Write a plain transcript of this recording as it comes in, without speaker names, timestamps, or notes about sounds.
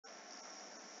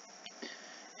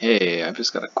Hey, I've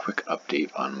just got a quick update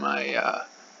on my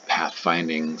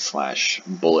pathfinding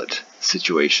 / bullet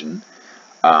situation.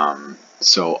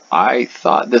 So I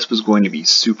thought this was going to be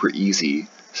super easy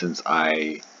since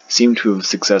I seem to have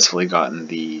successfully gotten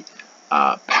the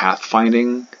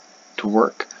pathfinding to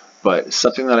work, but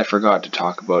something that I forgot to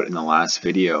talk about in the last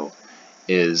video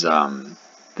is that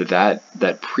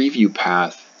preview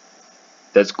path,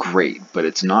 that's great, but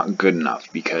it's not good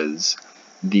enough because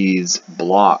these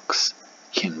blocks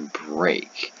can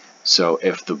break. So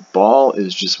if the ball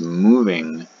is just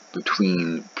moving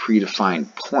between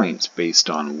predefined points based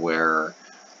on where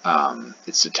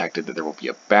it's detected that there will be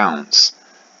a bounce,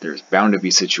 there's bound to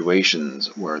be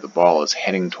situations where the ball is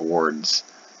heading towards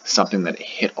something that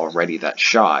hit already that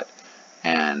shot,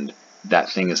 and that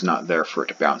thing is not there for it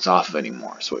to bounce off of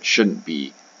anymore. So it shouldn't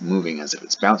be moving as if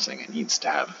it's bouncing. It needs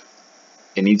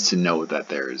to know that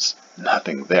there's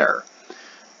nothing there.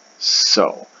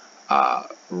 So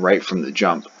right from the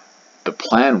jump, the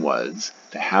plan was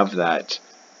to have that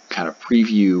kind of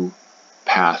preview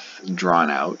path drawn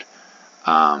out,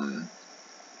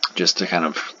 just to kind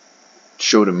of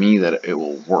show to me that it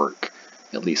will work,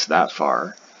 at least that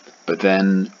far. But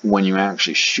then when you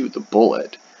actually shoot the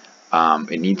bullet,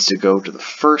 it needs to go to the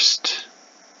first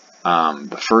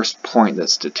point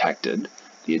that's detected,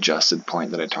 the adjusted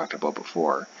point that I talked about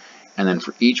before, and then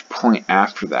for each point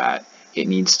after that, it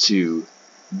needs to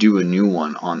do a new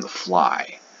one on the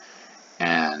fly.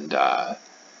 And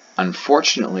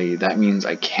unfortunately, that means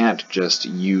I can't just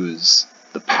use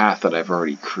the path that I've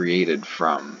already created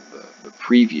from the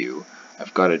preview.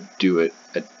 I've got to do it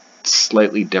a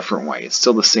slightly different way. It's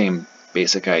still the same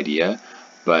basic idea,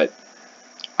 but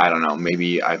I don't know,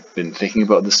 maybe I've been thinking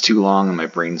about this too long and my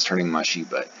brain's turning mushy,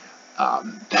 but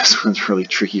this one's really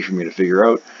tricky for me to figure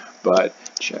out. But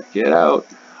check it out.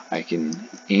 I can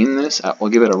aim this. I'll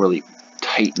give it a really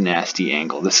tight, nasty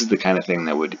angle. This is the kind of thing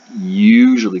that would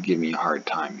usually give me a hard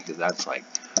time because that's like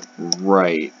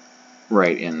right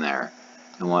in there.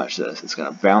 And watch this. It's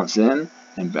going to bounce in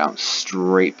and bounce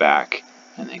straight back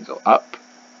and then go up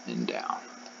and down.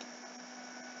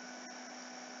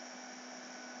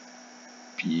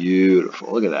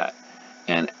 Beautiful. Look at that.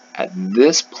 And at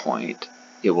this point,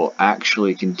 it will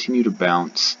actually continue to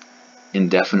bounce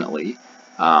indefinitely.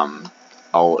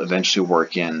 I'll eventually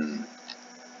work in,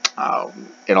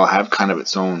 it'll have kind of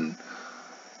its own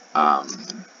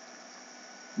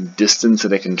distance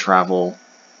that it can travel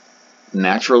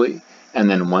naturally, and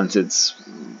then once it's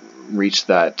reached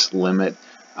that limit,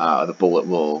 the bullet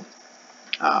will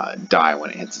die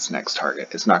when it hits its next target.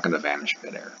 It's not going to vanish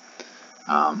midair.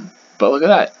 But look at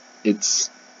that.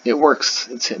 It works.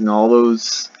 It's hitting all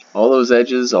those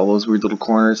edges, all those weird little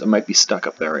corners. It might be stuck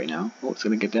up there right now. Oh, it's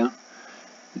going to get down.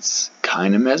 It's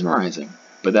kind of mesmerizing.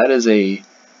 But that is a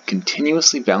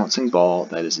continuously bouncing ball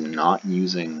that is not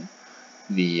using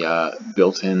the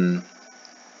built-in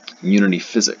Unity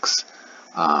physics,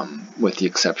 with the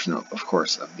exception of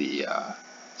course, of the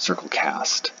circle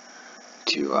cast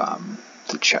to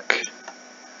check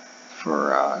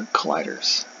for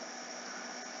colliders.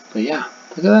 But yeah,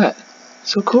 look at that.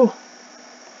 So cool.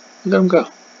 Let them go.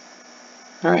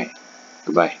 Alright,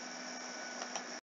 goodbye.